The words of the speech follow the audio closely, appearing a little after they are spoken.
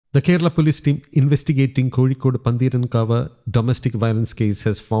The Kerala police team investigating Kozhikode Pantheerankavu domestic violence case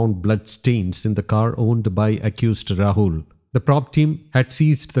has found bloodstains in the car owned by accused Rahul. The probe team had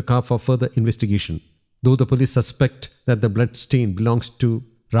seized the car for further investigation, though the police suspect that the bloodstain belongs to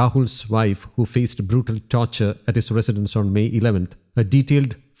Rahul's wife, who faced brutal torture at his residence on May 11th. A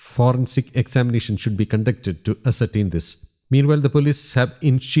detailed forensic examination should be conducted to ascertain this. Meanwhile, the police have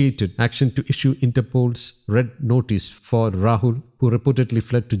initiated action to issue Interpol's red notice for Rahul, who reportedly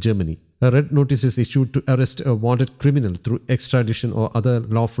fled to Germany. A red notice is issued to arrest a wanted criminal through extradition or other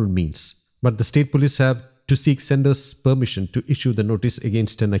lawful means. But the state police have to seek sender's permission to issue the notice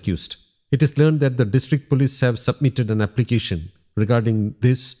against an accused. It is learned that the district police have submitted an application regarding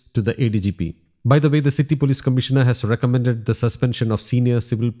this to the ADGP. By the way, the City Police Commissioner has recommended the suspension of senior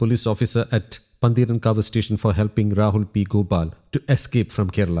civil police officer at Pantheerankavu station for helping Rahul P. Gopal to escape from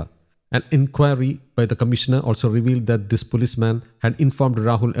Kerala. An inquiry by the Commissioner also revealed that this policeman had informed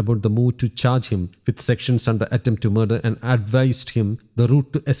Rahul about the move to charge him with sections under attempt to murder and advised him the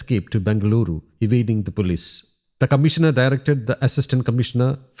route to escape to Bengaluru, evading the police. The Commissioner directed the Assistant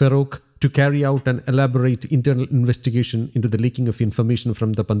Commissioner, Farooq, to carry out an elaborate internal investigation into the leaking of information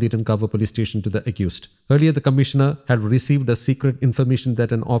from the Pantheerankavu police station to the accused. Earlier, the Commissioner had received a secret information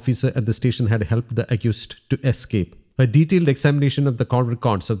that an officer at the station had helped the accused to escape. A detailed examination of the call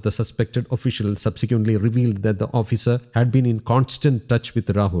records of the suspected official subsequently revealed that the officer had been in constant touch with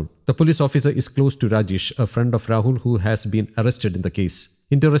Rahul. The police officer is close to Rajesh, a friend of Rahul who has been arrested in the case.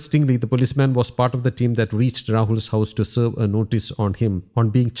 Interestingly, the policeman was part of the team that reached Rahul's house to serve a notice on him on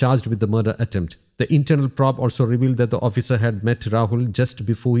being charged with the murder attempt. The internal probe also revealed that the officer had met Rahul just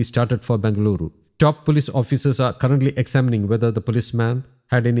before he started for Bengaluru. Top police officers are currently examining whether the policeman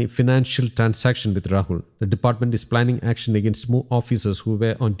had any financial transaction with Rahul. The department is planning action against more officers who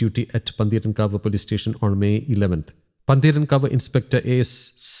were on duty at Pantheerankavu police station on May 11th. Pantheerankavu Inspector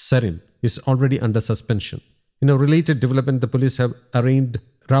A.S. Sarin is already under suspension. In a related development, the police have arraigned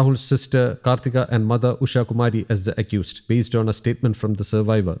Rahul's sister Kartika and mother Usha Kumari as the accused, based on a statement from the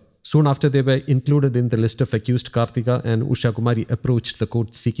survivor. Soon after they were included in the list of accused, Kartika and Usha Kumari approached the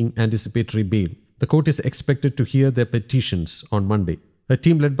court seeking anticipatory bail. The court is expected to hear their petitions on Monday. A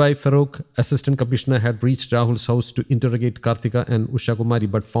team led by Farooq, Assistant Commissioner, had reached Rahul's house to interrogate Kartika and Usha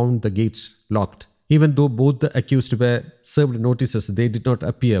Kumari but found the gates locked. Even though both the accused were served notices, they did not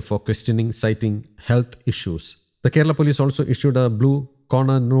appear for questioning, citing health issues. The Kerala police also issued a blue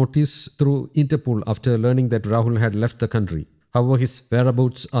corner notice through Interpol after learning that Rahul had left the country. However, his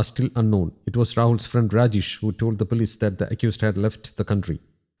whereabouts are still unknown. It was Rahul's friend Rajesh who told the police that the accused had left the country.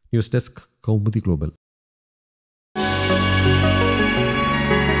 News Desk, Kaumudy Global.